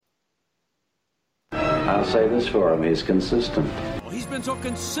I'll say this for him, he's consistent. Well, he's been so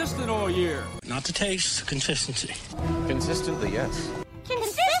consistent all year. Not the taste, consistency. Consistently, yes.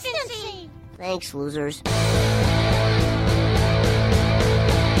 Consistency! Thanks, losers.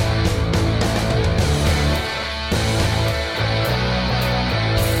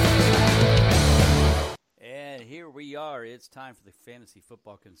 And here we are. It's time for the Fantasy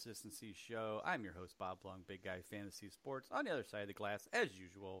Football Consistency Show. I'm your host, Bob Blung, Big Guy Fantasy Sports. On the other side of the glass, as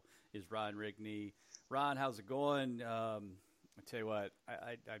usual, is Ron Rigney. Ron, how's it going? I tell you what,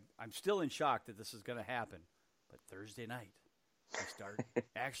 I'm still in shock that this is going to happen. But Thursday night, we start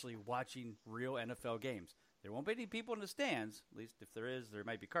actually watching real NFL games. There won't be any people in the stands. At least if there is, there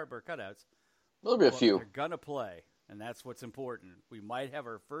might be cardboard cutouts. There'll be a few. They're going to play, and that's what's important. We might have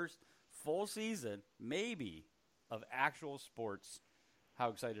our first full season, maybe, of actual sports.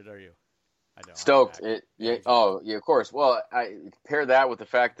 How excited are you? I know. Stoked. Of course. Well, I pair that with the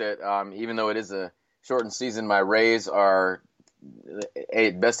fact that even though it is a shortened season, my Rays are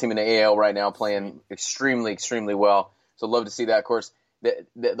the best team in the AL right now, playing extremely, extremely well. So love to see that. Of course,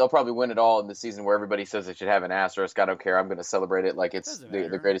 they'll probably win it all in the season where everybody says they should have an asterisk. I don't care. I'm going to celebrate it like it's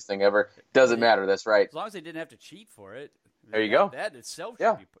the greatest thing ever. Doesn't matter. That's right. As long as they didn't have to cheat for it. There you go. That itself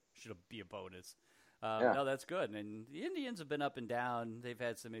should be a bonus. No, that's good. And the Indians have been up and down. They've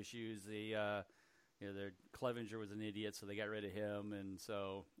had some issues. Their Clevenger was an idiot, so they got rid of him. And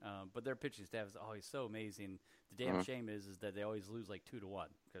so, but their pitching staff is always so amazing. The damn shame is that they always lose like 2-1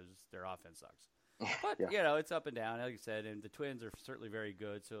 because their offense sucks. But it's up and down, like you said. And the Twins are certainly very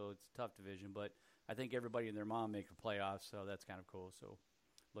good, so it's a tough division. But I think everybody and their mom make the playoffs, so that's kind of cool. So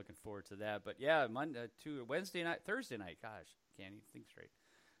looking forward to that. But yeah, Thursday night. Gosh, can't even think straight.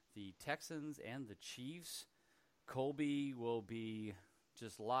 The Texans and the Chiefs. Colby will be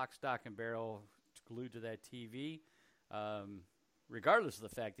just lock, stock, and barrel glued to that TV, regardless of the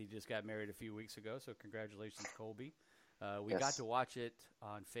fact that he just got married a few weeks ago. So congratulations, Colby. We got to watch it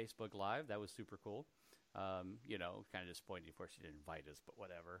on Facebook Live. That was super cool. Kind of disappointing. Of course, you didn't invite us, but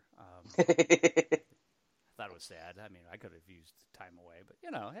whatever. I thought it was sad. I mean, I could have used time away, but,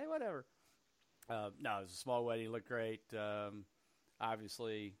 hey, whatever. No, it was a small wedding. Looked great.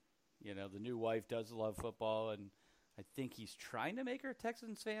 Obviously, the new wife does love football, and I think he's trying to make her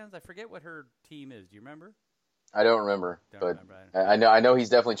Texans fans. I forget what her team is. Do you remember? I don't remember, I know he's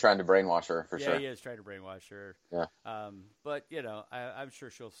definitely trying to brainwash her for sure. Yeah, he is trying to brainwash her. Yeah. But I'm sure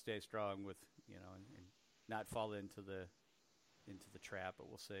she'll stay strong with and not fall into the trap. But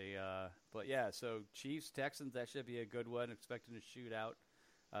we'll see. But yeah, so Chiefs Texans, that should be a good one. Expecting a shootout.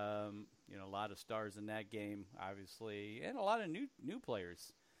 A lot of stars in that game, obviously, and a lot of new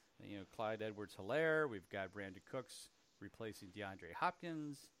players. Clyde Edwards-Helaire. We've got Brandon Cooks replacing DeAndre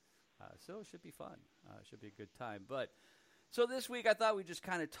Hopkins. So it should be fun. It should be a good time. But so this week I thought we'd just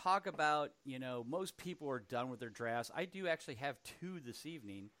kind of talk about, most people are done with their drafts. I do actually have two this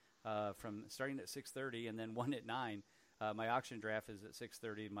evening from starting at 6:30 and then one at 9. My auction draft is at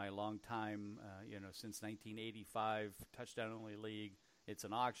 6:30. My long time, since 1985 touchdown-only league. It's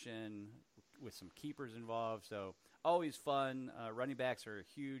an auction with some keepers involved, so always fun. Running backs are a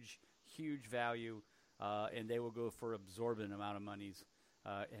huge, huge value, and they will go for absorbent amount of monies.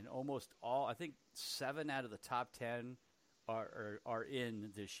 And almost all, I think 7 out of the top 10 are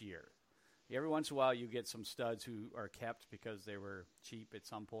in this year. Every once in a while you get some studs who are kept because they were cheap at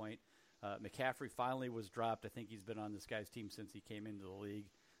some point. McCaffrey finally was dropped. I think he's been on this guy's team since he came into the league,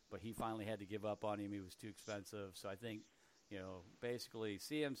 but he finally had to give up on him. He was too expensive. So I think, basically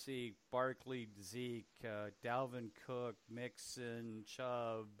CMC, Barkley, Zeke, Dalvin Cook, Mixon,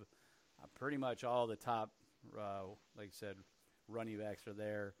 Chubb, pretty much all the top, like I said, running backs are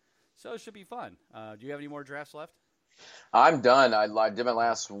there. So it should be fun. Do you have any more drafts left? I'm done. I did my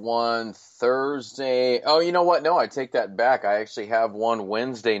last one Thursday. Oh, you know what? No, I take that back. I actually have one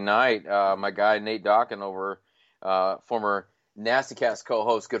Wednesday night. My guy Nate Dawkin, former Nasty Cast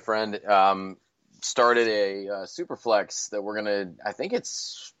co-host, good friend, started a Superflex that we're going to, I think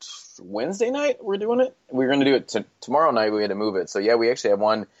it's Wednesday night we're doing it. We're going to do it tomorrow night. We had to move it. So, yeah, we actually have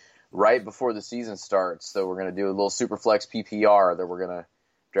one right before the season starts. So we're going to do a little Superflex PPR that we're going to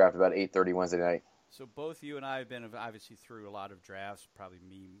draft about 8:30 Wednesday night. So both you and I have been obviously through a lot of drafts, probably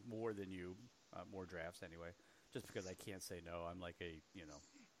me more than you, more drafts anyway, just because I can't say no. I'm like a,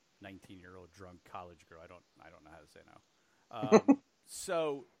 19-year-old drunk college girl. I don't know how to say no.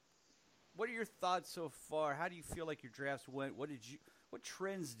 So what are your thoughts so far? How do you feel like your drafts went? What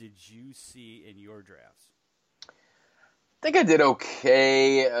trends did you see in your drafts? I think I did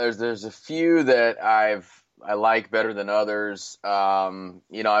okay. There's a few that I like better than others.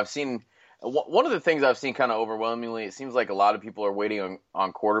 I've seen one of the things I've seen kind of overwhelmingly. It seems like a lot of people are waiting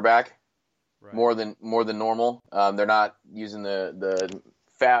on quarterback. Right. more than normal. They're not using the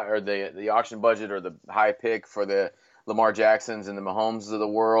fat or the auction budget or the high pick for the Lamar Jacksons and the Mahomes of the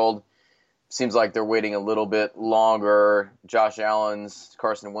world. Seems like they're waiting a little bit longer. Josh Allen's,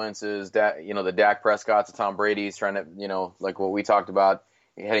 Carson Wentz's, the Dak Prescott's, the Tom Brady's, trying to, like what we talked about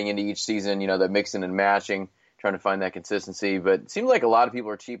heading into each season, that mixing and matching, trying to find that consistency. But it seems like a lot of people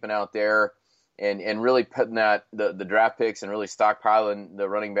are cheaping out there and really putting that the draft picks and really stockpiling the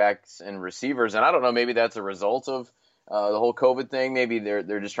running backs and receivers. And I don't know, maybe that's a result of the whole COVID thing. Maybe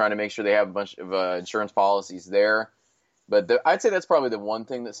they're just trying to make sure they have a bunch of insurance policies there. But I'd say that's probably the one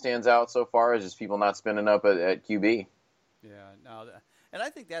thing that stands out so far is just people not spending up at QB. Yeah, no, and I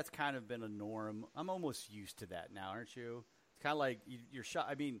think that's kind of been a norm. I'm almost used to that now, aren't you? It's kind of like you're shot.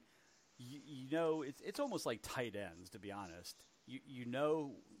 I mean, it's almost like tight ends, to be honest. You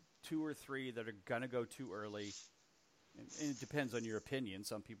know 2 or 3 that are going to go too early, and it depends on your opinion.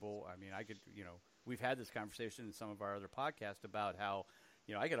 Some people, I mean, we've had this conversation in some of our other podcasts about how,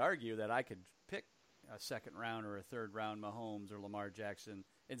 I could argue that I could pick a second round or a third round Mahomes or Lamar Jackson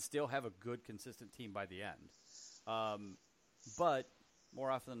and still have a good, consistent team by the end. But more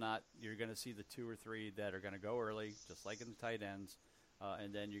often than not, you're going to see the 2 or 3 that are going to go early, just like in the tight ends,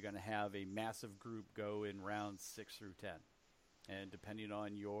 and then you're going to have a massive group go in rounds 6 through 10. And depending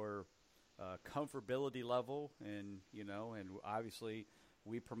on your comfortability level, and obviously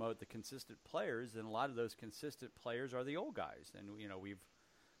we promote the consistent players, and a lot of those consistent players are the old guys, and we've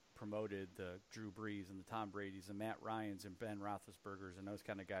promoted the Drew Brees and the Tom Brady's and Matt Ryans and Ben Roethlisberger's and those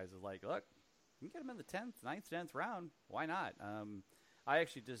kind of guys are like, look, you can get them in the 10th, 9th, 10th round. Why not? I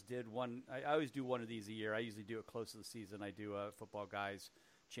actually just did one. I always do one of these a year. I usually do it close to the season. I do a Football Guys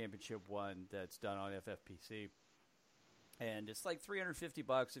Championship one that's done on FFPC. And it's like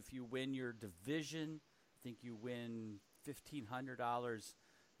 $350 if you win your division. I think you win $1,500,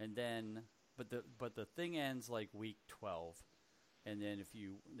 and then but the thing ends like week 12. And then if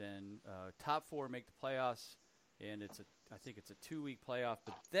you top 4 make the playoffs, and I think it's a 2-week playoff.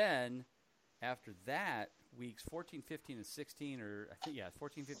 But then after that, weeks 14, 15, and 16,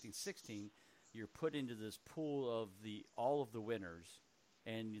 14, 15, 16, you're put into this pool of all of the winners,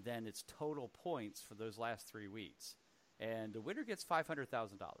 and then it's total points for those last 3 weeks, and the winner gets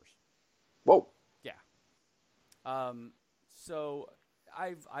 $500,000. Whoa! Yeah. So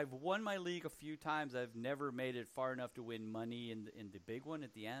I've won my league a few times. I've never made it far enough to win money in the big one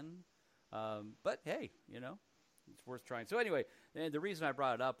at the end. But hey, it's worth trying. So anyway, the reason I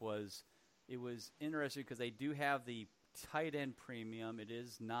brought it up was it was interesting because they do have the tight end premium. It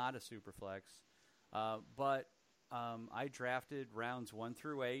is not a super flex, but I drafted rounds 1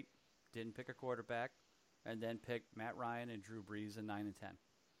 through 8, didn't pick a quarterback, and then picked Matt Ryan and Drew Brees in 9 and 10.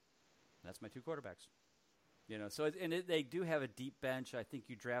 That's my 2 quarterbacks. So they do have a deep bench. I think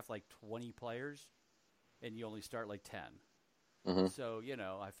you draft like 20 players, and you only start like 10. Mm-hmm. So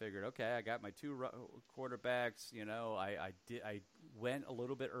I figured, okay, I got my 2 quarterbacks. I went a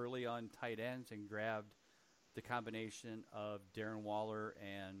little bit early on tight ends and grabbed the combination of Darren Waller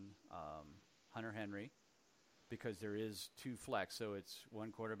and Hunter Henry because there is 2 flex. So it's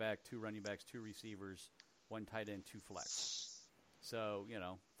 1 quarterback, 2 running backs, 2 receivers, 1 tight end, 2 flex. So,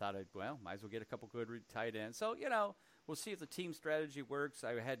 thought might as well get a couple good tight ends. So, we'll see if the team strategy works.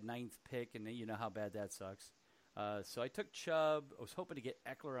 I had 9th pick, and you know how bad that sucks. So I took Chubb. I was hoping to get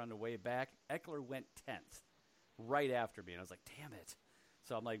Eckler on the way back. Eckler went 10th, right after me, and I was like, damn it.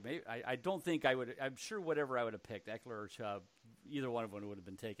 So I'm like, maybe I don't think I would. I'm sure whatever I would have picked, Eckler or Chubb, either one of them would have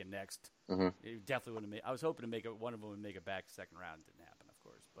been taken next. Mm-hmm. It definitely would have made. I was hoping to make one of them would make it back second round. It didn't happen, of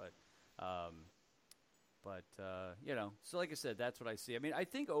course, but so like I said, that's what I see. I mean, I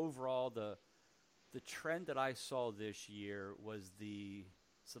think overall the trend that I saw this year was the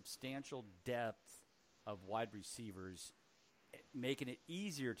substantial depth of wide receivers, making it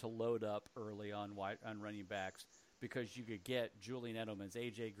easier to load up early on running backs because you could get Julian Edelman's,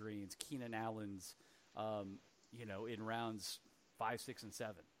 A.J. Green's, Keenan Allen's, in rounds 5, 6, and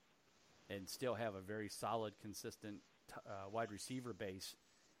 7, and still have a very solid, consistent wide receiver base,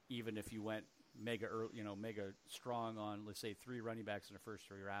 even if you went mega strong on, let's say, 3 running backs in the first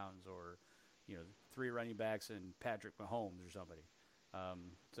 3 rounds, or 3 running backs and Patrick Mahomes or somebody.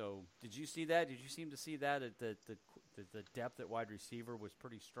 So did you see that? Did you seem to see that the depth at wide receiver was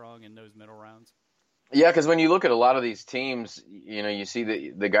pretty strong in those middle rounds? Yeah, because when you look at a lot of these teams, you see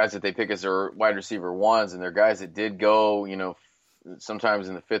the guys that they pick as their wide receiver ones, and they're guys that did go, sometimes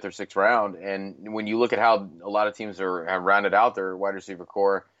in the 5th or 6th round. And when you look at how a lot of teams have rounded out their wide receiver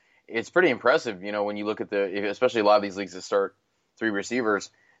core, it's pretty impressive, when you look at especially a lot of these leagues that start 3 receivers.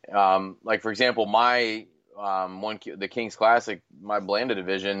 Like, for example, my the Kings Classic, my Blanda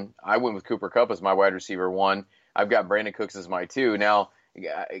division, I went with Cooper Kupp as my wide receiver 1. I've got Brandon Cooks as my 2. Now,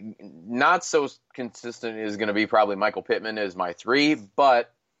 not so consistent is going to be probably Michael Pittman as my 3,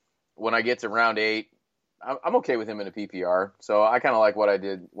 but when I get to round 8, I'm okay with him in a PPR. So I kind of like what I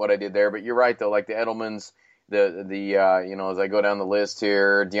did there. But you're right though, like the Edelmans, as I go down the list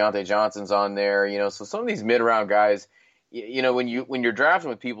here, Deontay Johnson's on there. So some of these mid round guys, when you're drafting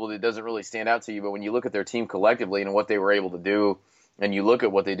with people, it doesn't really stand out to you. But when you look at their team collectively and what they were able to do, and you look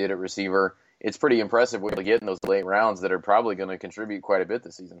at what they did at receiver, it's pretty impressive what they get in those late rounds that are probably going to contribute quite a bit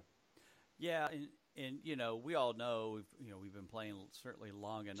this season. Yeah, and we all know, we've been playing certainly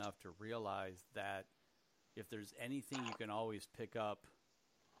long enough to realize that if there's anything you can always pick up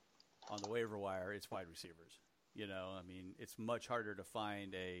on the waiver wire, it's wide receivers. It's much harder to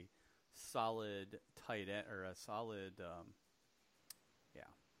find a solid tight end or a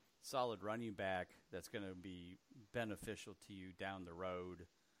solid running back that's going to be beneficial to you down the road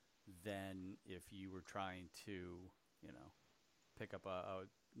than if you were trying to, pick up a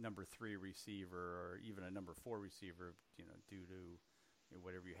number 3 receiver or even a number 4 receiver, due to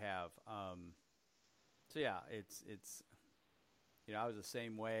whatever you have. So yeah, it's I was the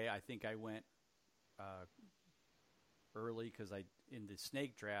same way. I think I went early because in the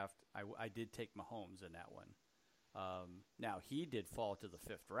snake draft I did take Mahomes in that one. Now he did fall to the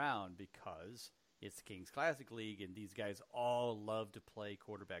 5th round because it's the Kings Classic League and these guys all love to play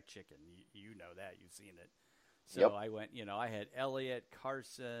quarterback chicken. You know that, you've seen it. So yep. I went, I had Elliott,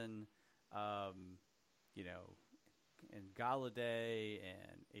 Carson, and Galladay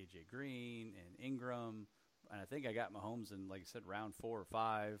and A.J. Green and Ingram. And I think I got Mahomes in, like I said, round 4 or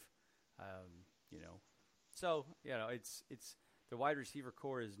 5. So, it's the wide receiver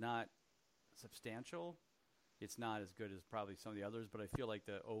core is not substantial. It's not as good as probably some of the others, but I feel like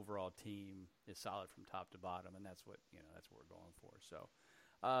the overall team is solid from top to bottom, and that's what we're going for. So,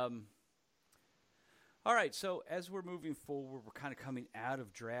 all right. So as we're moving forward, we're kind of coming out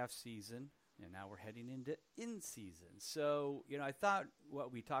of draft season, and now we're heading into in season. So, I thought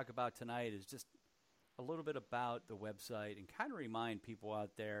what we talk about tonight is just a little bit about the website and kind of remind people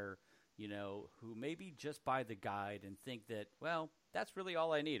out there, who maybe just buy the guide and think that, well, that's really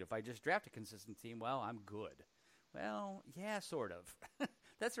all I need. If I just draft a consistent team, well, I'm good. Well, yeah, sort of.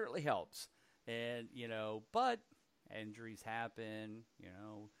 That certainly helps. And, but injuries happen,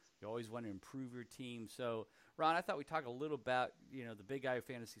 you always want to improve your team. So, Ron, I thought we'd talk a little about, the Big Guy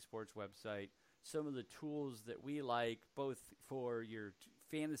Fantasy Sports website, some of the tools that we like both for your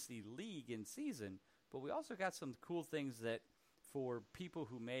fantasy league in season, but we also got some cool things that for people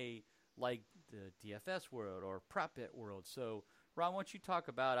who may like the DFS world or prop bet world. So, Ron, why don't you talk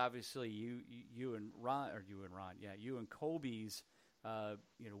about, obviously, you and Colby's,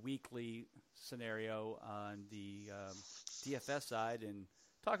 weekly scenario on the DFS side, and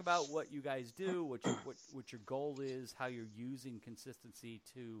talk about what you guys do, what your goal is, how you're using consistency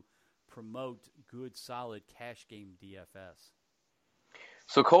to promote good, solid cash game DFS.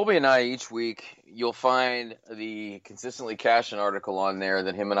 So Colby and I, each week, you'll find the Consistently Cashing article on there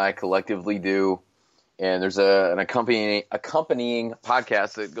that him and I collectively do. And there's an accompanying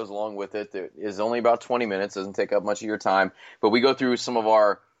podcast that goes along with it that is only about 20 minutes, doesn't take up much of your time. But we go through some of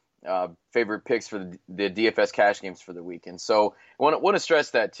our favorite picks for the DFS cash games for the week. And so I want to stress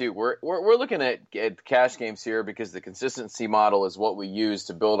that too. We're looking at cash games here because the consistency model is what we use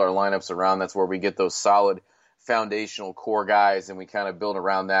to build our lineups around. That's where we get those solid foundational core guys, and we kind of build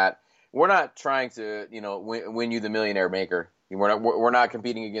around that. We're not trying to, win you the millionaire maker. We're not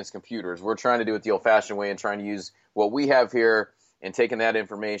competing against computers. We're trying to do it the old-fashioned way and trying to use what we have here and taking that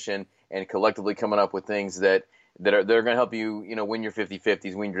information and collectively coming up with things that are going to help you, win your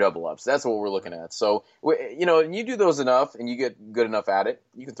 50-50s, win your double-ups. That's what we're looking at. So, and you do those enough and you get good enough at it,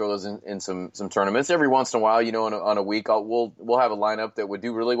 you can throw those in some tournaments. Every once in a while, on a week, we'll have a lineup that would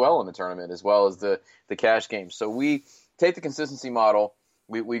do really well in the tournament as well as the cash games. So we take the consistency model.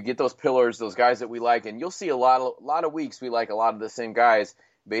 We get those pillars, those guys that we like, and you'll see a lot of weeks we like a lot of the same guys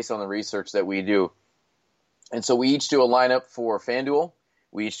based on the research that we do. And so we each do a lineup for FanDuel.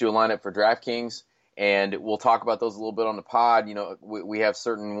 We each do a lineup for DraftKings, and we'll talk about those a little bit on the pod. We have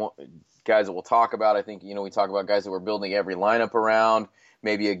certain guys that we'll talk about. I think, we talk about guys that we're building every lineup around,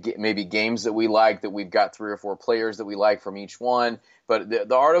 maybe games that we like, that we've got 3 or 4 players that we like from each one. But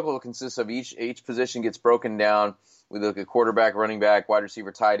the article consists of each position gets broken down. We look at quarterback, running back, wide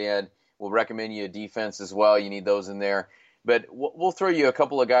receiver, tight end. We'll recommend you a defense as well. You need those in there. But we'll throw you a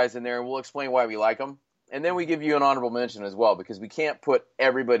couple of guys in there, and we'll explain why we like them. and then we give you an honorable mention as well, because we can't put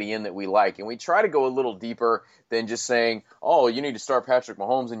everybody in that we like. And we try to go a little deeper than just saying, oh, you need to start Patrick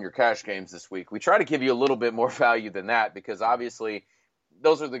Mahomes in your cash games this week. We try to give you a little bit more value than that, because obviously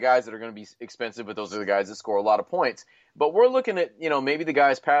those are the guys that are going to be expensive, but those are the guys that score a lot of points. But we're looking at, maybe the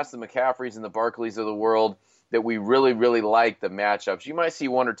guys past the McCaffreys and the Barkleys of the world that we really, really like the matchups. You might see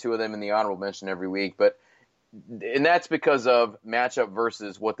one or two of them in the honorable mention every week, and that's because of matchup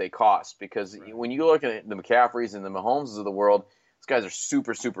versus what they cost. Because when you look at the McCaffreys and the Mahomes of the world, those guys are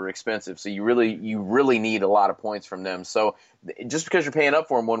super, super expensive. So you really need a lot of points from them. So just because you're paying up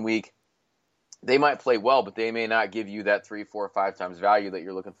for them one week, they might play well, but they may not give you that 3, 4, 5 times value that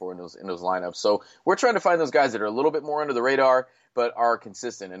you're looking for in those lineups. So we're trying to find those guys that are a little bit more under the radar, but are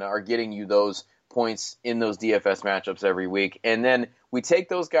consistent and are getting you those points in those DFS matchups every week. And then we take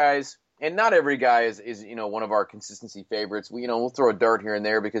those guys. And not every guy is one of our consistency favorites. We'll throw a dart here and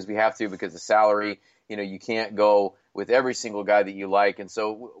there because we have to, because of salary. You can't go with every single guy that you like. And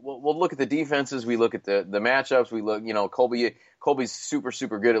so we'll look at the defenses. We look at the matchups. We look, Colby's super,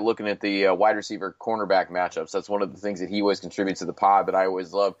 super good at looking at the wide receiver cornerback matchups. That's one of the things that he always contributes to the pod that I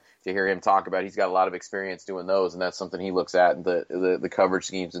always love to hear him talk about. He's got a lot of experience doing those, and that's something he looks at, the coverage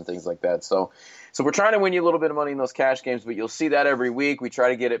schemes and things like that. So we're trying to win you a little bit of money in those cash games, but you'll see that every week. We try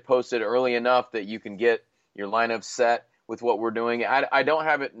to get it posted early enough that you can get your lineup set with what we're doing. I don't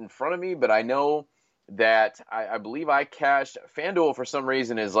have it in front of me, but I know that I believe I cashed. FanDuel for some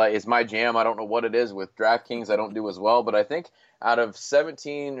reason is my jam. I don't know what it is. With DraftKings I don't do as well, but I think out of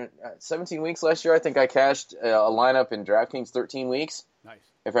 17 weeks last year, I think I cashed a lineup in DraftKings 13 weeks. Nice.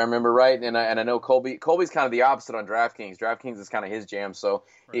 If I remember right. And I know Colby's kind of the opposite on DraftKings. DraftKings is kind of his jam. So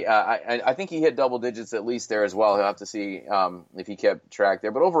right. I think he hit double digits at least there as well. He'll have to see if he kept track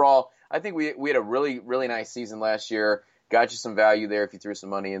there. But overall, I think we had a really, really nice season last year. Got you some value there if you threw some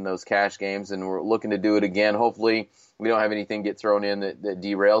money in those cash games, and we're looking to do it again. Hopefully we don't have anything get thrown in that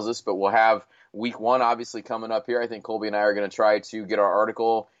derails us, but we'll have week 1 obviously coming up here. I think Colby and I are going to try to get our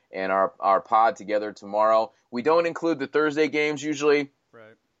article and our pod together tomorrow. We don't include the Thursday games usually.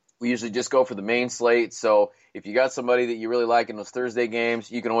 Right. We usually just go for the main slate. So if you got somebody that you really like in those Thursday games,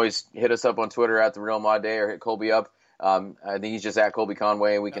 you can always hit us up on Twitter at The Real Mod Day, or hit Colby up. I think he's just at Colby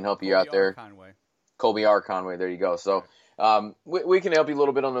Conway, and we can help you out there. Colby R. Conway. There you go. So we can help you a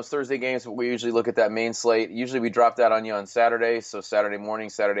little bit on those Thursday games, but we usually look at that main slate. Usually we drop that on you on Saturday. So Saturday morning,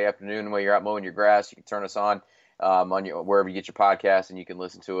 Saturday afternoon, while you're out mowing your grass, you can turn us on wherever you get your podcast, and you can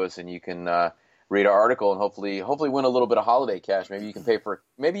listen to us, and you can read our article, and hopefully win a little bit of holiday cash. Maybe you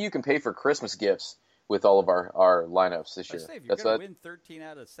can pay for Christmas gifts with all of our lineups this year. Say, if you're going to win 13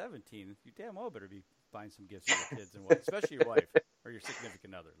 out of 17, you damn well better be buying some gifts for your kids and especially your wife or your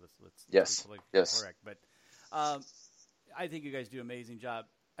significant other. Let's yes. Correct. But I think you guys do an amazing job.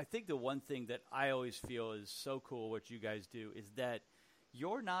 I think the one thing that I always feel is so cool what you guys do is that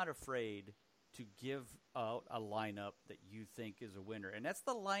you're not afraid to give out a lineup that you think is a winner, and that's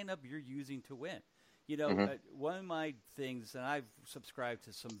the lineup you're using to win. One of my things, and I've subscribed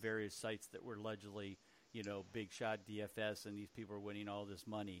to some various sites that were allegedly, big shot DFS, and these people are winning all this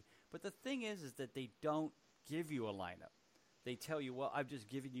money. But the thing is that they don't give you a lineup. They tell you, well, I've just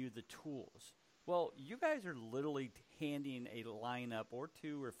given you the tools. Well, you guys are literally handing a lineup or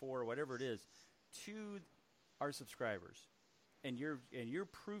 2 or 4 or whatever it is to our subscribers. And you're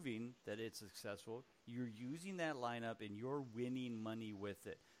proving that it's successful. You're using that lineup and you're winning money with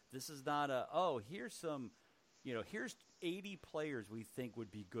it. This is not here's some, here's 80 players we think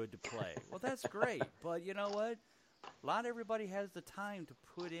would be good to play. Well, that's great, but you know what? Not everybody has the time to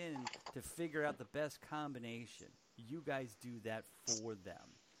put in to figure out the best combination. You guys do that for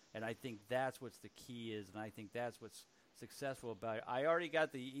them. And I think that's what's the key is, and I think that's what's successful about it. I already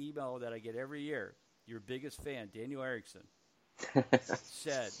got the email that I get every year. Your biggest fan, Daniel Erickson,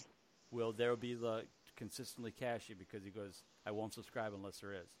 said, will there be the consistently cashing? Because he goes, I won't subscribe unless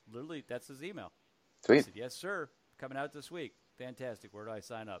there is. Literally, that's his email. Sweet. I said, yes, sir. Coming out this week. Fantastic. Where do I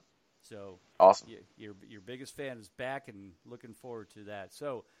sign up? So awesome. Your biggest fan is back and looking forward to that.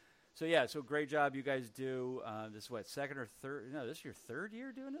 So great job you guys do. This is what, second or third? No, this is your third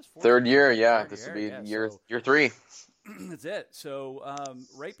year doing this? Third year, yeah. This will be year 3. That's it. So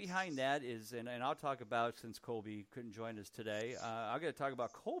right behind that is, and I'll talk about, since Colby couldn't join us today, I'm going to talk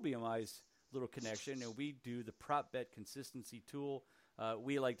about Colby and my little connection. And we do the prop bet consistency tool.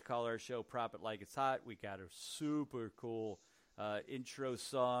 We like to call our show Prop It Like It's Hot. We got a super cool intro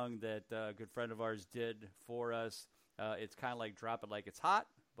song that a good friend of ours did for us. It's kind of like Drop It Like It's Hot,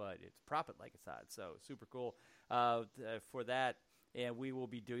 but it's Prop It Like It's Hot. So super cool for that. And we will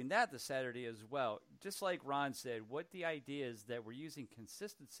be doing that this Saturday as well. Just like Ron said, what the idea is that we're using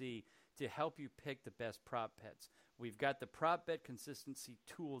consistency to help you pick the best prop bets. We've got the prop bet consistency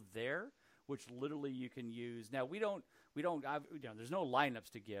tool there, which literally you can use. Now, there's no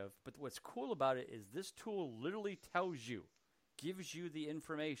lineups to give, but what's cool about it is this tool literally gives you the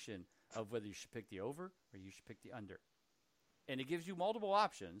information of whether you should pick the over or you should pick the under. And it gives you multiple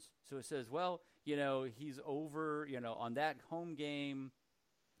options. So it says, well, he's over, on that home game,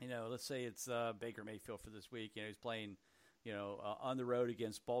 let's say it's Baker Mayfield for this week. He's playing, on the road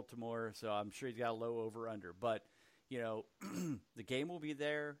against Baltimore. So I'm sure he's got a low over under. But, the game will be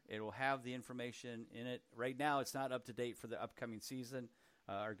there. It will have the information in it. Right now, it's not up to date for the upcoming season.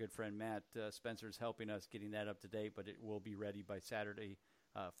 Our good friend Matt Spencer is helping us getting that up to date, but it will be ready by Saturday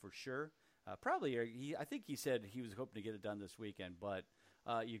for sure. I think he said he was hoping to get it done this weekend, but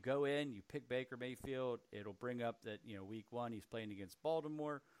you go in, you pick Baker Mayfield, it'll bring up that, week 1 he's playing against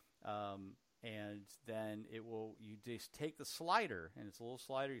Baltimore, and then you just take the slider, and it's a little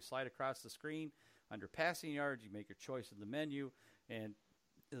slider, you slide across the screen, under passing yards, you make your choice in the menu, and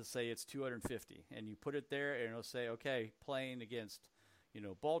it'll say it's 250, and you put it there, and it'll say, okay, playing against,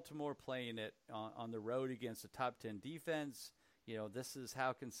 Baltimore, playing it on the road against a top 10 defense, this is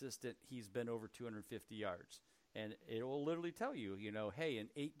how consistent he's been over 250 yards. And it will literally tell you, hey, in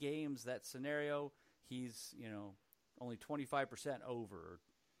 8 games, that scenario, he's, only 25% over,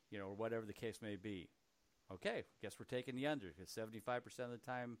 or whatever the case may be. Okay, guess we're taking the under, because 75% of the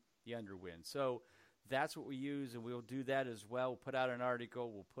time, the under wins. So that's what we use, and we'll do that as well. We'll put out an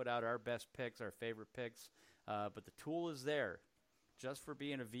article. We'll put out our best picks, our favorite picks. But the tool is there. Just for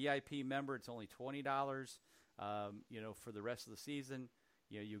being a VIP member, it's only $20. For the rest of the season,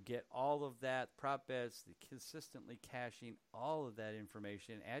 you get all of that prop bets, the consistently cashing, all of that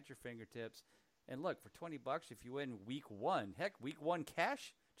information at your fingertips. And look, for $20, if you win week 1, week 1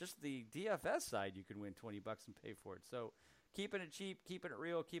 cash, just the DFS side, you can win $20 and pay for it. So keeping it cheap, keeping it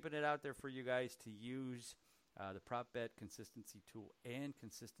real, keeping it out there for you guys to use. The prop bet consistency tool and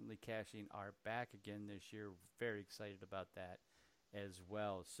consistently cashing are back again this year. Very excited about that as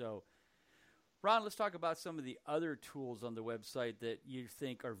well. So, Ron, let's talk about some of the other tools on the website that you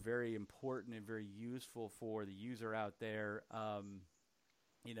think are very important and very useful for the user out there,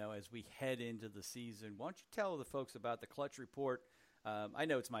 as we head into the season. Why don't you tell the folks about the Clutch Report? I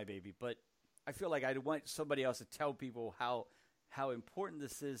know it's my baby, but I feel like I want somebody else to tell people how important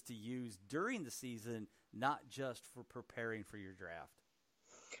this is to use during the season, not just for preparing for your draft.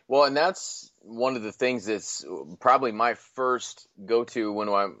 Well, and that's one of the things that's probably my first go-to when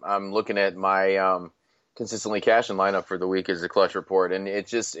I'm looking at my consistently cashing lineup for the week is the Clutch Report. And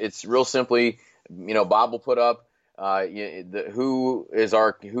it's real simply, Bob will put up he'll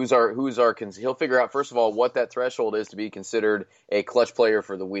figure out, first of all, what that threshold is to be considered a clutch player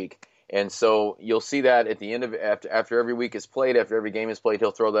for the week. And so you'll see that at the end of after every week is played, after every game is played,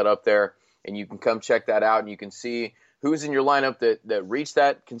 he'll throw that up there, and you can come check that out, and you can see who's in your lineup that reached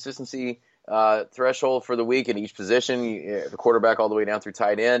that consistency threshold for the week in each position, the quarterback all the way down through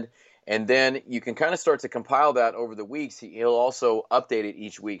tight end. And then you can kind of start to compile that over the weeks. He'll also update it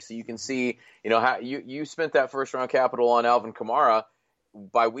each week. So you can see, how you spent that first round capital on Alvin Kamara.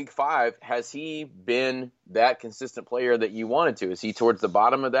 By week 5, has he been that consistent player that you wanted to? Is he towards the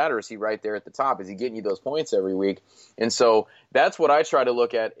bottom of that, or is he right there at the top? Is he getting you those points every week? And so that's what I try to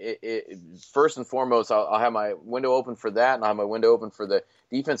look at. First and foremost, I'll have my window open for that, and I'll have my window open for the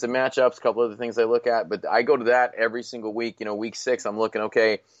defensive matchups, a couple other things I look at. But I go to that every single week. Week 6, I'm looking,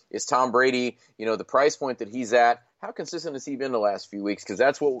 okay, is Tom Brady, the price point that he's at, how consistent has he been the last few weeks? Because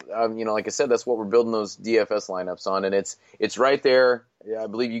that's what, like I said, that's what we're building those DFS lineups on, and it's right there. I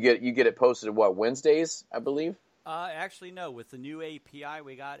believe you get it posted at Wednesdays, I believe. Actually, no. With the new API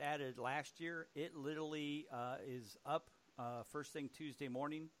we got added last year, it literally is up first thing Tuesday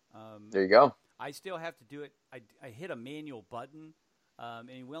morning. There you go. I still have to do it. I hit a manual button, and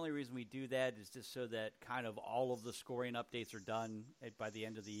the only reason we do that is just so that kind of all of the scoring updates are done by the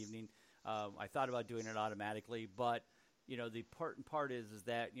end of the evening. I thought about doing it automatically, but the important part is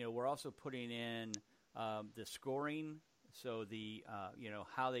that we're also putting in the scoring, so the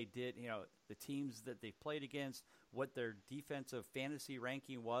how they did, the teams that they played against, what their defensive fantasy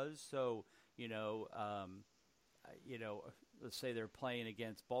ranking was. So let's say they're playing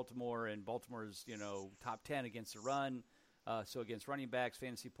against Baltimore, and Baltimore's top 10 against the run. So against running backs,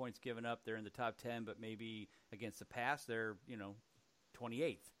 fantasy points given up, they're in the top 10, but maybe against the pass, they're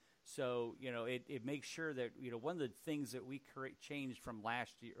 28th. So, it makes sure that, one of the things that we changed from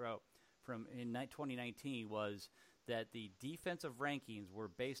last year, from in 2019, was that the defensive rankings were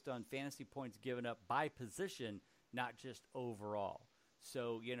based on fantasy points given up by position, not just overall.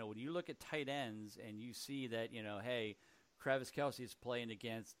 So, when you look at tight ends and you see that, hey, Travis Kelce is playing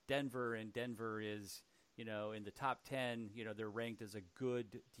against Denver, and Denver is, in the top 10, they're ranked as a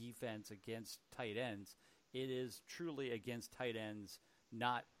good defense against tight ends. It is truly against tight ends,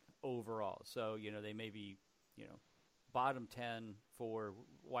 not overall. So, they may be, bottom 10 for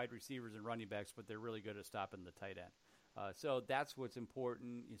wide receivers and running backs, but they're really good at stopping the tight end. So that's what's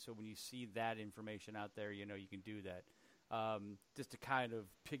important. So when you see that information out there, you can do that. Just to kind of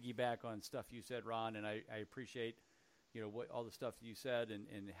piggyback on stuff you said, Ron, and I appreciate, what all the stuff you said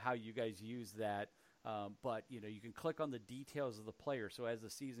and how you guys use that. But, you can click on the details of the player. So as the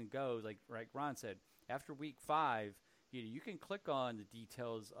season goes, like Ron said, after week 5, you can click on the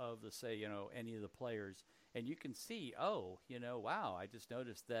details of the, say, any of the players, and you can see, wow, I just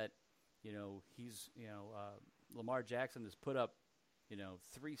noticed that, he's, Lamar Jackson has put up,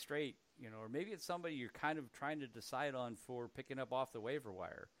 3 straight, or maybe it's somebody you're kind of trying to decide on for picking up off the waiver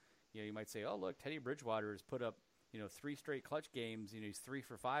wire. You might say, oh, look, Teddy Bridgewater has put up, 3 straight clutch games. He's 3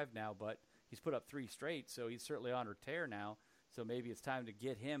 for 5 now, but he's put up 3 straight, so he's certainly on a tear now. So maybe it's time to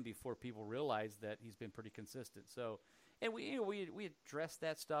get him before people realize that he's been pretty consistent. So, and we address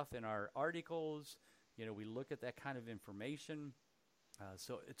that stuff in our articles. We look at that kind of information.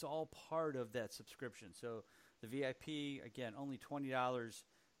 So it's all part of that subscription. So the VIP, again, only $20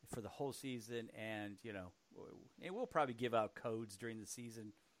 for the whole season, and and we'll probably give out codes during the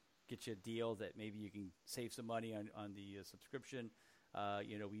season, get you a deal that maybe you can save some money on the subscription.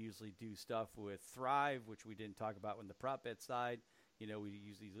 We usually do stuff with Thrive, which we didn't talk about on the prop bet side. We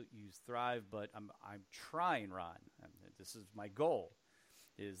usually use Thrive, but I'm trying, Ron. This is my goal,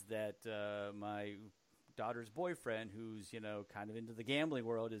 is that my daughter's boyfriend, who's kind of into the gambling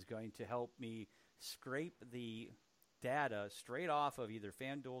world, is going to help me scrape the data straight off of either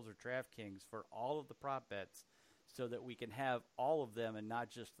FanDuel or DraftKings for all of the prop bets, so that we can have all of them and not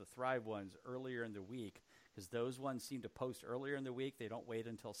just the Thrive ones earlier in the week, because those ones seem to post earlier in the week. They don't wait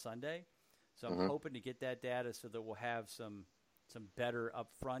until Sunday. So I'm hoping to get that data so that we'll have some better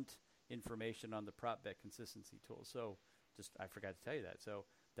upfront information on the prop bet consistency tool. So I forgot to tell you that. So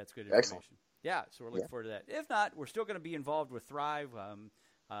that's good information. Excellent. Yeah, so we're looking forward to that. If not, we're still going to be involved with Thrive. I'm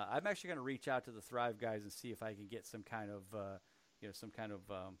actually going to reach out to the Thrive guys and see if I can get some kind of, what's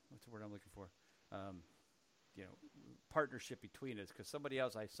the word I'm looking for? Partnership between us, because somebody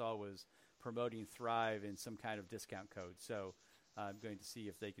else I saw was promoting Thrive in some kind of discount code. So I'm going to see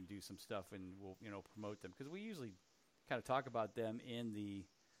if they can do some stuff, and we'll, promote them, because we usually kind of talk about them in the,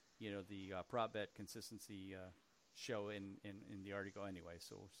 the prop bet consistency show in the article anyway.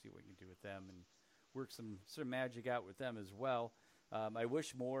 So we'll see what we can do with them and work some magic out with them as well. I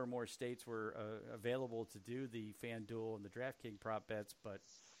wish more and more states were available to do the FanDuel and the DraftKings prop bets, but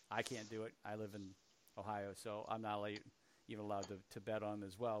I can't do it. I live in Ohio, so I'm not even allowed to bet on them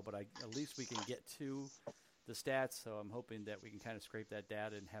as well. But at least we can get to the stats, so I'm hoping that we can kind of scrape that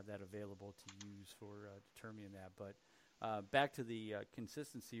data and have that available to use for determining that. But back to the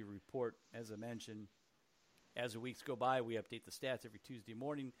consistency report, as I mentioned, as the weeks go by, we update the stats every Tuesday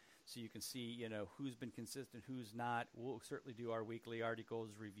morning, so you can see, who's been consistent, who's not. We'll certainly do our weekly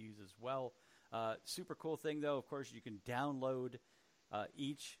articles, reviews as well. Super cool thing, though, of course, you can download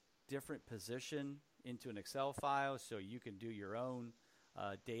each different position into an Excel file, so you can do your own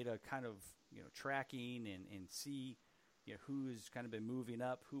data kind of, tracking and see, who's kind of been moving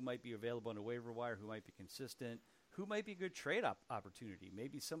up, who might be available on a waiver wire, who might be consistent, who might be a good trade opportunity.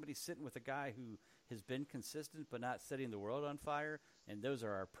 Maybe somebody's sitting with a guy who has been consistent but not setting the world on fire, and those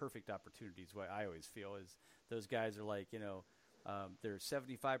are our perfect opportunities. What I always feel is those guys are like, they're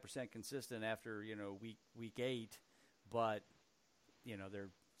 75% consistent after, week 8, but, they're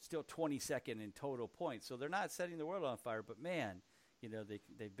still 22nd in total points. So they're not setting the world on fire, but man,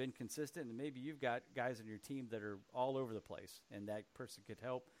 they've been consistent, and maybe you've got guys on your team that are all over the place, and that person could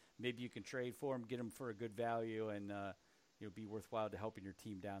help. Maybe you can trade for them, get them for a good value, and be worthwhile to helping your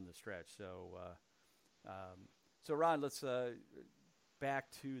team down the stretch. So Ron, let's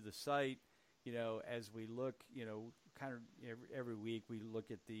back to the site. As we look, kind of every week we look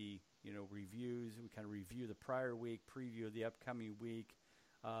at the reviews. We kind of review the prior week, preview the upcoming week.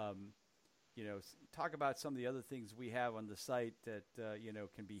 Talk about some of the other things we have on the site that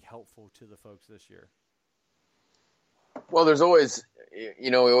can be helpful to the folks this year. Well, there's always,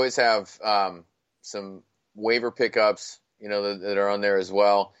 we always have some waiver pickups, that are on there as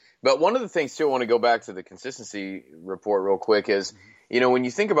well. But one of the things, too, I want to go back to the consistency report real quick is, when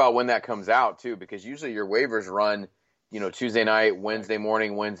you think about when that comes out, too, because usually your waivers run, Tuesday night, Wednesday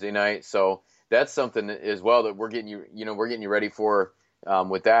morning, Wednesday night. So that's something as well that we're getting you ready for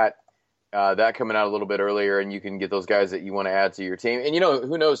with that. that coming out a little bit earlier, and you can get those guys that you want to add to your team. And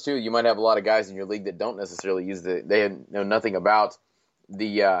who knows too? You might have a lot of guys in your league that don't necessarily use they know nothing about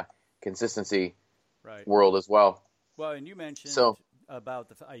the consistency world as well. Well, and you mentioned about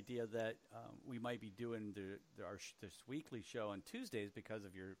the idea that we might be doing this weekly show on Tuesdays because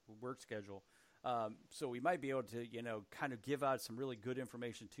of your work schedule. So we might be able to, kind of give out some really good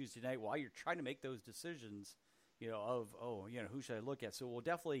information Tuesday night while you're trying to make those decisions, who should I look at? So we'll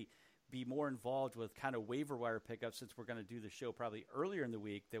definitely be more involved with kind of waiver wire pickups since we're going to do the show probably earlier in the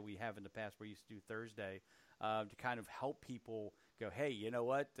week than we have in the past. We used to do Thursday to kind of help people go, hey, you know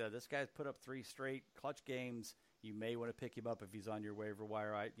what? This guy's put up 3 straight clutch games. You may want to pick him up if he's on your waiver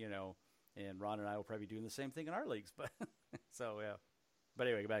wire. And Ron and I will probably be doing the same thing in our leagues. But yeah. But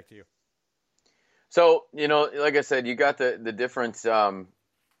anyway, back to you. So, like I said, you got the different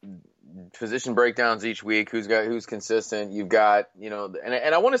position breakdowns each week. Who's consistent? You've got,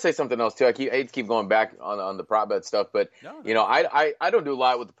 and I want to say something else too. I hate to keep going back on the prop bet stuff, but I don't do a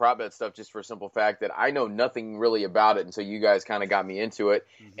lot with the prop bet stuff just for a simple fact that I know nothing really about it until you guys kind of got me into it.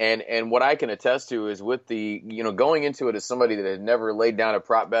 Mm-hmm. And what I can attest to is with the, going into it as somebody that had never laid down a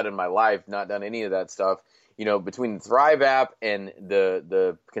prop bet in my life, not done any of that stuff. Between the Thrive app and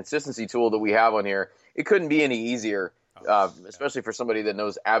the consistency tool that we have on here, it couldn't be any easier, especially for somebody that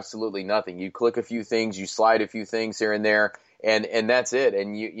knows absolutely nothing. You click a few things, you slide a few things here and there, and that's it.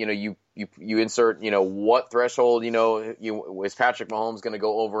 And you insert, what threshold, is Patrick Mahomes going to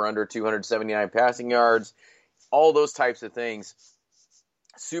go over under 279 passing yards? All those types of things.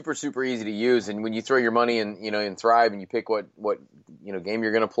 Super, super easy to use. And when you throw your money in Thrive and you pick what game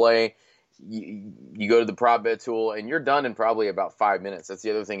you're going to play, you go to the prop bet tool and you're done in probably about 5 minutes. That's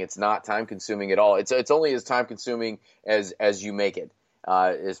the other thing. It's not time consuming at all. It's only as time consuming as you make it,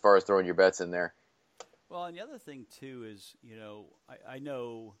 as far as throwing your bets in there. Well, and the other thing too is, I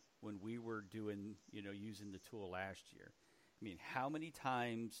know when we were doing, using the tool last year, I mean, how many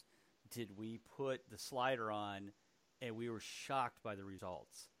times did we put the slider on and we were shocked by the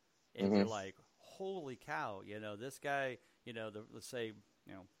results? And you're like, holy cow, this guy, let's say,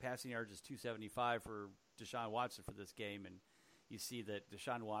 passing yards is 275 for Deshaun Watson for this game, and you see that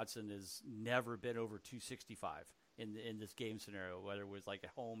Deshaun Watson has never been over 265 in this game scenario, whether it was like at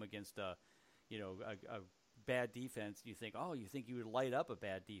home against a bad defense. You think you would light up a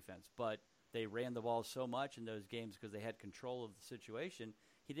bad defense, but they ran the ball so much in those games because they had control of the situation.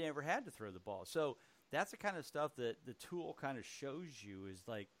 He never had to throw the ball. So that's the kind of stuff that the tool kind of shows you is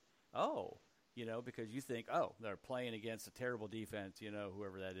like, because you think, they're playing against a terrible defense,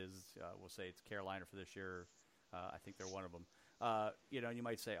 whoever that is. We'll say it's Carolina for this year. I think they're one of them. And you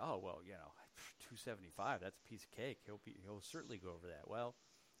might say, 275, that's a piece of cake. He'll certainly go over that. Well,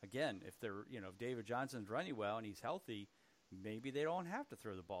 again, if if David Johnson's running well and he's healthy, maybe they don't have to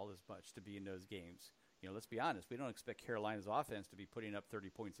throw the ball as much to be in those games. Let's be honest. We don't expect Carolina's offense to be putting up 30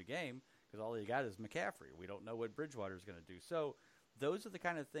 points a game because all they got is McCaffrey. We don't know what Bridgewater's going to do. So those are the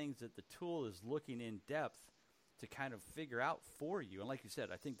kind of things that the tool is looking in depth to kind of figure out for you. And like you said,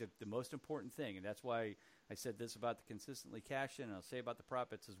 I think that the most important thing, and that's why I said this about the consistently cash in, and I'll say about the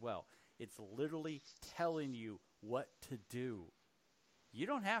prop bets as well, it's literally telling you what to do. You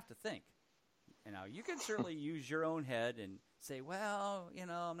don't have to think. You can certainly use your own head and say, well,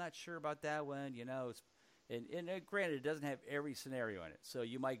 I'm not sure about that one, and granted, it doesn't have every scenario in it. So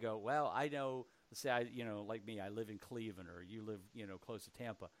you might go, well, I know, let's say, like me, I live in Cleveland, or you live, close to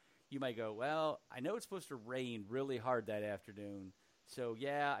Tampa. You might go, well, I know it's supposed to rain really hard that afternoon, so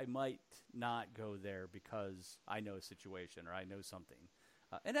yeah, I might not go there because I know a situation or I know something.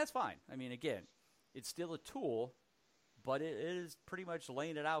 And that's fine. I mean, again, it's still a tool, but it is pretty much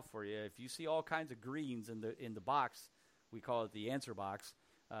laying it out for you. If you see all kinds of greens in the box, we call it the answer box.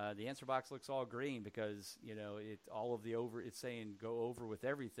 The answer box looks all green because it's saying go over with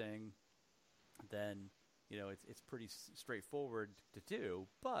everything. Then it's pretty straightforward to do,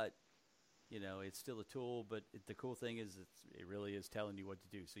 but it's still a tool. But the cool thing is it really is telling you what to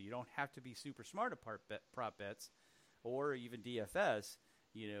do. So you don't have to be super smart at prop bets or even DFS.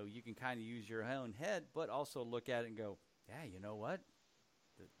 You can kind of use your own head, but also look at it and go, yeah, you know what?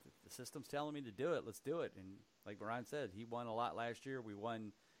 The system's telling me to do it. Let's do it. And like Ron said, he won a lot last year. We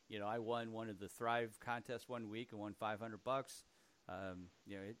won. I won one of the Thrive contests one week and won $500.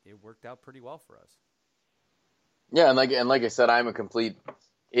 It worked out pretty well for us. Yeah, and like I said, I'm a complete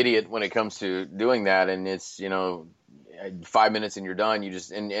idiot when it comes to doing that, and it's 5 minutes and you're done. You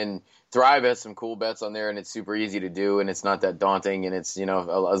just and Thrive has some cool bets on there, and it's super easy to do, and it's not that daunting, and it's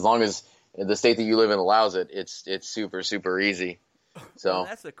as long as the state that you live in allows it, it's super super easy. So well,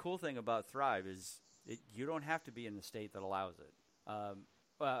 that's the cool thing about Thrive is you don't have to be in the state that allows it.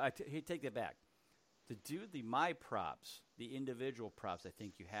 take that back. To do the my props, the individual props, I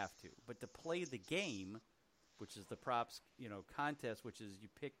think you have to. But to play the game, which is the props, contest, which is you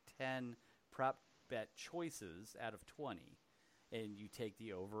pick 10 prop bet choices out of 20, and you take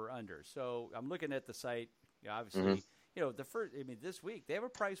the over or under. So I'm looking at the site. Obviously, this week they have a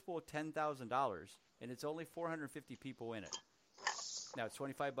prize pool of $10,000, and it's only 450 people in it. Now it's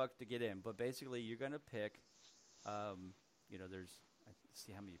 $25 to get in, but basically you're going to pick. Let's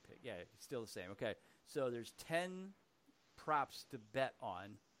see how many you pick. Yeah, it's still the same. Okay, so there's 10 props to bet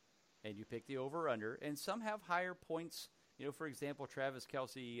on, and you pick the over or under, and some have higher points. For example, Travis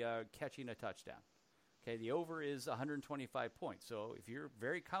Kelce catching a touchdown. Okay, the over is 125 points. So if you're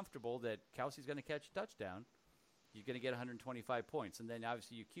very comfortable that Kelce's going to catch a touchdown, you're going to get 125 points, and then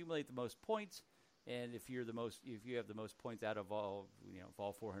obviously you accumulate the most points. And if you have the most points out of all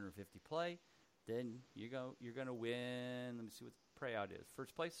 450 play, then you're going to win. Let me see what the payout is.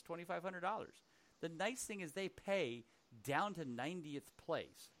 First place is $2,500. The nice thing is they pay down to 90th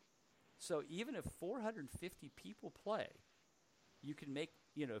place. So even if 450 people play, you can make,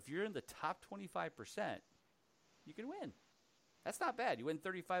 if you're in the top 25%, you can win. That's not bad. You win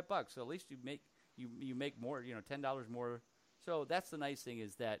 $35, so at least you make more, $10 more. So that's the nice thing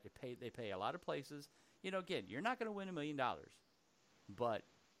is that they pay a lot of places. Again, you're not going to win $1 million, but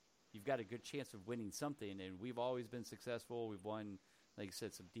you've got a good chance of winning something. And we've always been successful. We've won, like I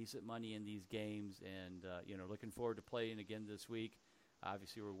said, some decent money in these games, and looking forward to playing again this week.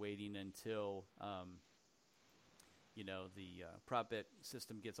 Obviously, we're waiting until the prop bet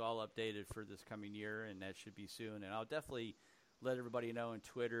system gets all updated for this coming year, and that should be soon. And I'll definitely let everybody know on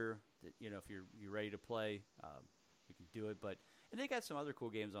Twitter that if you're ready to play, you can do it. And they got some other cool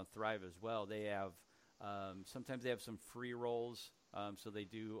games on Thrive as well. They have sometimes they have some free rolls. So they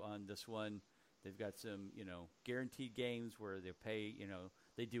do on this one. They've got some guaranteed games where they pay.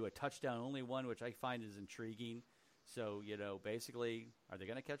 They do a touchdown only one, which I find is intriguing. So basically, are they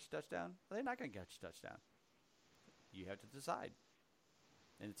going to catch a touchdown? Are they not going to catch a touchdown? You have to decide.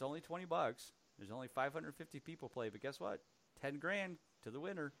 And it's only $20. There's only 550 people play, but guess what? $10,000 to the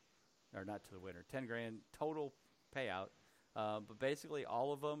winner, or not to the winner. $10,000 total payout. But basically,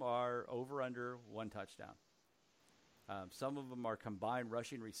 all of them are over under one touchdown. Some of them are combined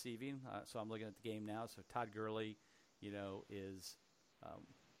rushing receiving. So I'm looking at the game now. So Todd Gurley, is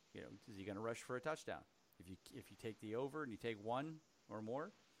he going to rush for a touchdown? If you take the over and you take one or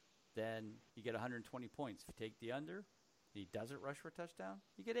more, then you get 120 points. If you take the under, and he doesn't rush for a touchdown,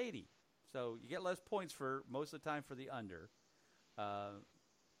 you get 80. So you get less points for most of the time for the under,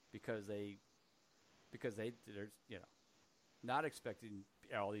 because they're not expecting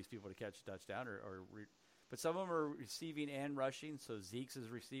all these people to catch a touchdown but some of them are receiving and rushing. So Zeke's is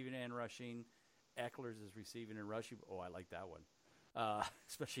receiving and rushing. Eckler's is receiving and rushing. Oh, I like that one,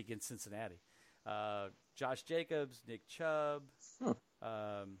 especially against Cincinnati. Josh Jacobs, Nick Chubb.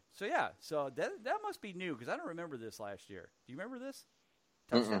 So that must be new because I don't remember this last year. Do you remember this?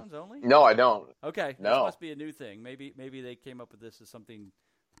 Touchdowns only? No, I don't. Okay, no. This must be a new thing. Maybe they came up with this as something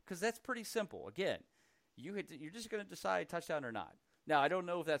because that's pretty simple. Again, you're just going to decide touchdown or not. Now I don't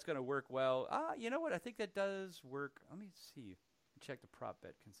know if that's going to work well. You know what? I think that does work. Let me see. Check the prop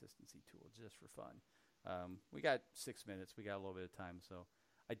bet consistency tool just for fun. We got 6 minutes. We got a little bit of time, so.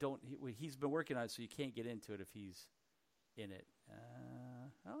 He's been working on it, so you can't get into it if he's in it.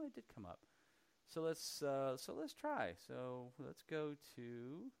 It did come up. So let's try. So let's go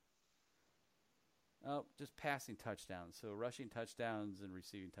to just passing touchdowns. So rushing touchdowns and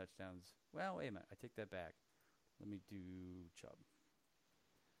receiving touchdowns. Well, wait a minute. I take that back. Let me do Chubb.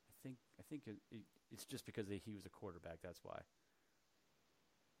 I think it's just because he was a quarterback. That's why.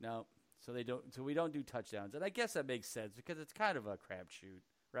 No. So we don't do touchdowns, and I guess that makes sense because it's kind of a crapshoot,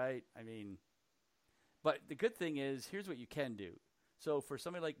 right? I mean, but the good thing is, here's what you can do. So for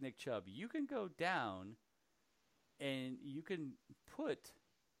somebody like Nick Chubb, you can go down, and you can put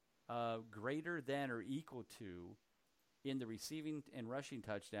greater than or equal to in the receiving and rushing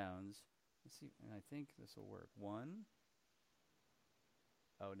touchdowns. Let's see, and I think this will work. 1.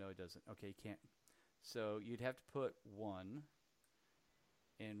 Oh no, it doesn't. Okay, you can't. So you'd have to put 1.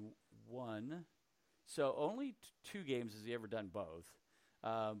 And 1. So only 2 games has he ever done both.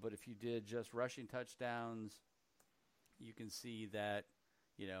 But if you did just rushing touchdowns, you can see that,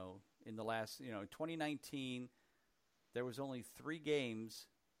 in the last, 2019, there was only 3 games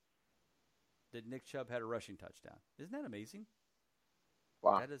that Nick Chubb had a rushing touchdown. Isn't that amazing?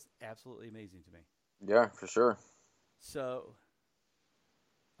 Wow. That is absolutely amazing to me. Yeah, for sure. So,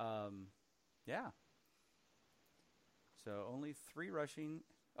 yeah. So only 3 rushing.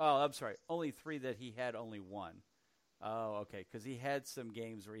 Oh, I'm sorry. Only 3 that he had only 1. Oh, okay, because he had some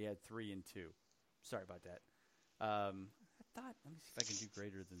games where he had 3 and 2. Sorry about that. I thought, let me see if I can do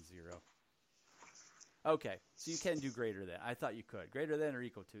greater than 0. Okay, so you can do greater than. I thought you could. Greater than or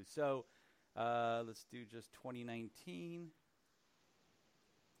equal to. So let's do just 2019.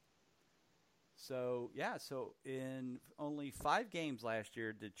 So, yeah, so in only 5 games last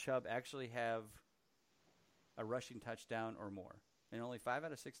year did Chubb actually have a rushing touchdown or more. And only 5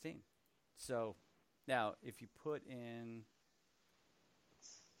 out of 16. So, now, if you put in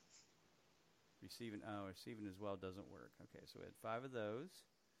receiving as well doesn't work. Okay, so we had 5 of those.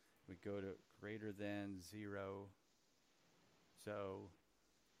 We go to greater than 0. So,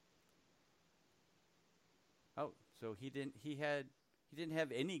 so he didn't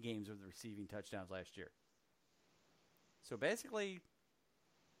have any games with receiving touchdowns last year. So basically,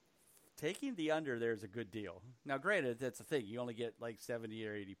 taking the under there is a good deal. Now, granted, that's the thing. You only get like 70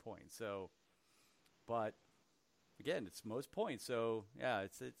 or 80 points. So, but again, it's most points. So, yeah,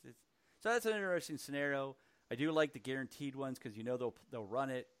 it's so that's an interesting scenario. I do like the guaranteed ones because they'll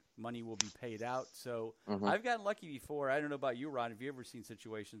run it. Money will be paid out. So I've gotten lucky before. I don't know about you, Ron. Have you ever seen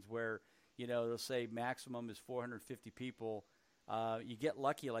situations where they'll say maximum is 450 people? You get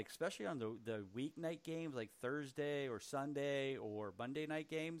lucky, like especially on the weeknight games, like Thursday or Sunday or Monday night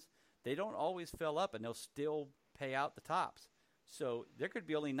games. They don't always fill up, and they'll still pay out the tops. So there could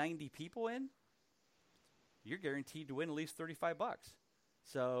be only 90 people in. You're guaranteed to win at least $35.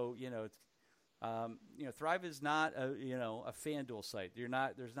 So it's. Thrive is not a FanDuel site.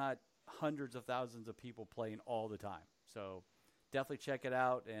 There's not hundreds of thousands of people playing all the time. So definitely check it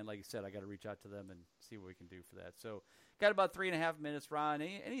out. And like I said, I got to reach out to them and see what we can do for that. So got about 3.5 minutes, Ron.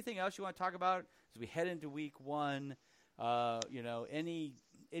 Anything else you want to talk about as we head into week 1? Any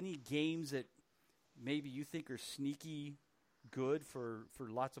games that maybe you think are sneaky good for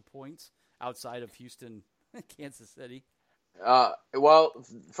lots of points outside of Houston, Kansas City? Well,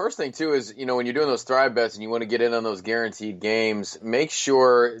 first thing too is, when you're doing those Thrive bets and you want to get in on those guaranteed games, make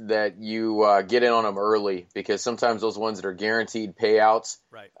sure that you get in on them early, because sometimes those ones that are guaranteed payouts,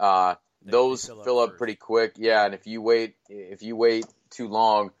 right, those fill up pretty quick. Yeah, and if you wait too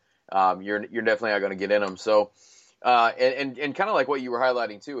long, you're definitely not going to get in them. So, and kind of like what you were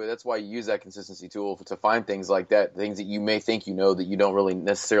highlighting too, that's why you use that consistency tool to find things like that, things that you may think that you don't really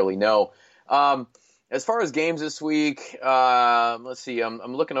necessarily know. As far as games this week, let's see.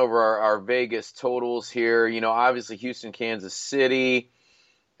 I'm looking over our Vegas totals here. Obviously Houston, Kansas City.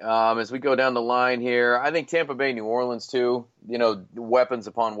 As we go down the line here, I think Tampa Bay, New Orleans too. Weapons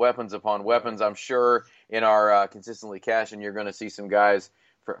upon weapons upon weapons. I'm sure in our consistently cashing, you're going to see some guys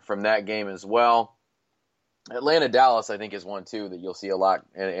from that game as well. Atlanta, Dallas, I think is one too that you'll see a lot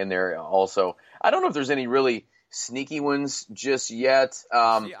in there also. I don't know if there's any really sneaky ones just yet. See,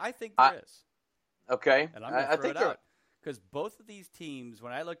 I think there is. Okay. And I'm going to throw it out. Because both of these teams,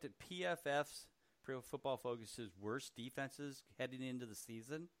 when I looked at PFF's, Pro Football Focus's worst defenses heading into the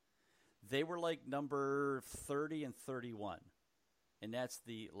season, they were like number 30 and 31. And that's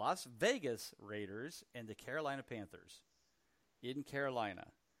the Las Vegas Raiders and the Carolina Panthers in Carolina.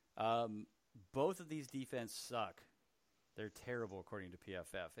 Both of these defenses suck. They're terrible according to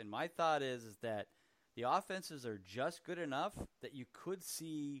PFF. And my thought is that the offenses are just good enough that you could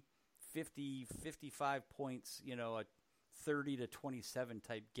see 50, 55 points, a 30 to 27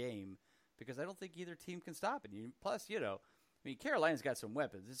 type game, because I don't think either team can stop it. Plus, Carolina's got some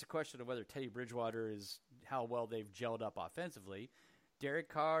weapons. It's a question of whether Teddy Bridgewater is how well they've gelled up offensively. Derek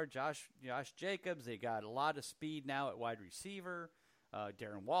Carr, Josh Jacobs, they got a lot of speed now at wide receiver.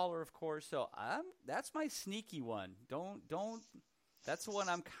 Darren Waller, of course. So that's my sneaky one. That's the one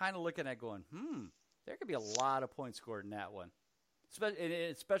I'm kind of looking at going, there could be a lot of points scored in that one.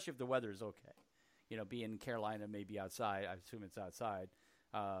 Especially if the weather is okay. Being in Carolina, maybe outside. I assume it's outside.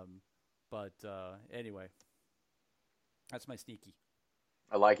 But anyway, that's my sneaky.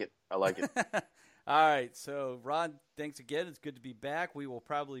 I like it. All right. So, Ron, thanks again. It's good to be back. We will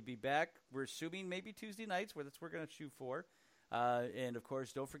probably be back. We're assuming maybe Tuesday nights, where that's what we're going to shoot for. And, of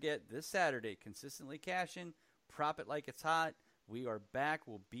course, don't forget this Saturday, consistently cashing, prop it like it's hot. We are back.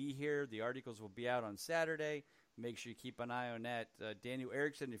 We'll be here. The articles will be out on Saturday. Make sure you keep an eye on that. Daniel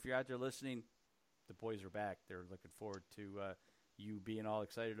Erickson, if you're out there listening, the boys are back. They're looking forward to you being all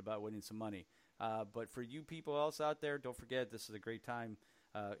excited about winning some money. But for you people else out there, don't forget, this is a great time.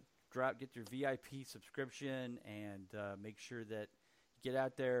 Get your VIP subscription and make sure that you get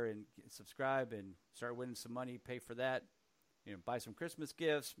out there and subscribe and start winning some money. Pay for that. Buy some Christmas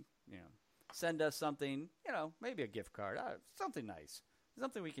gifts. Send us something. Maybe a gift card. Something nice.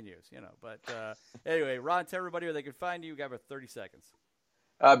 Something we can use, But anyway, Ron, tell everybody where they can find you. You got about 30 seconds.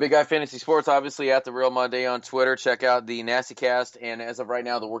 Big Guy Fantasy Sports, obviously at the Real Monday on Twitter. Check out the Nasty Cast, and as of right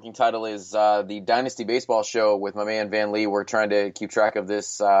now, the working title is the Dynasty Baseball Show with my man Van Lee. We're trying to keep track of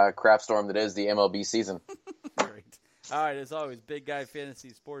this crap storm that is the MLB season. Great. All right, as always, Big Guy Fantasy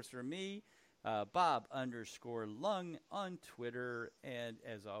Sports for me, Bob_Lung on Twitter, and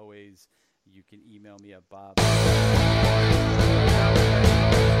as always, you can email me at Bob.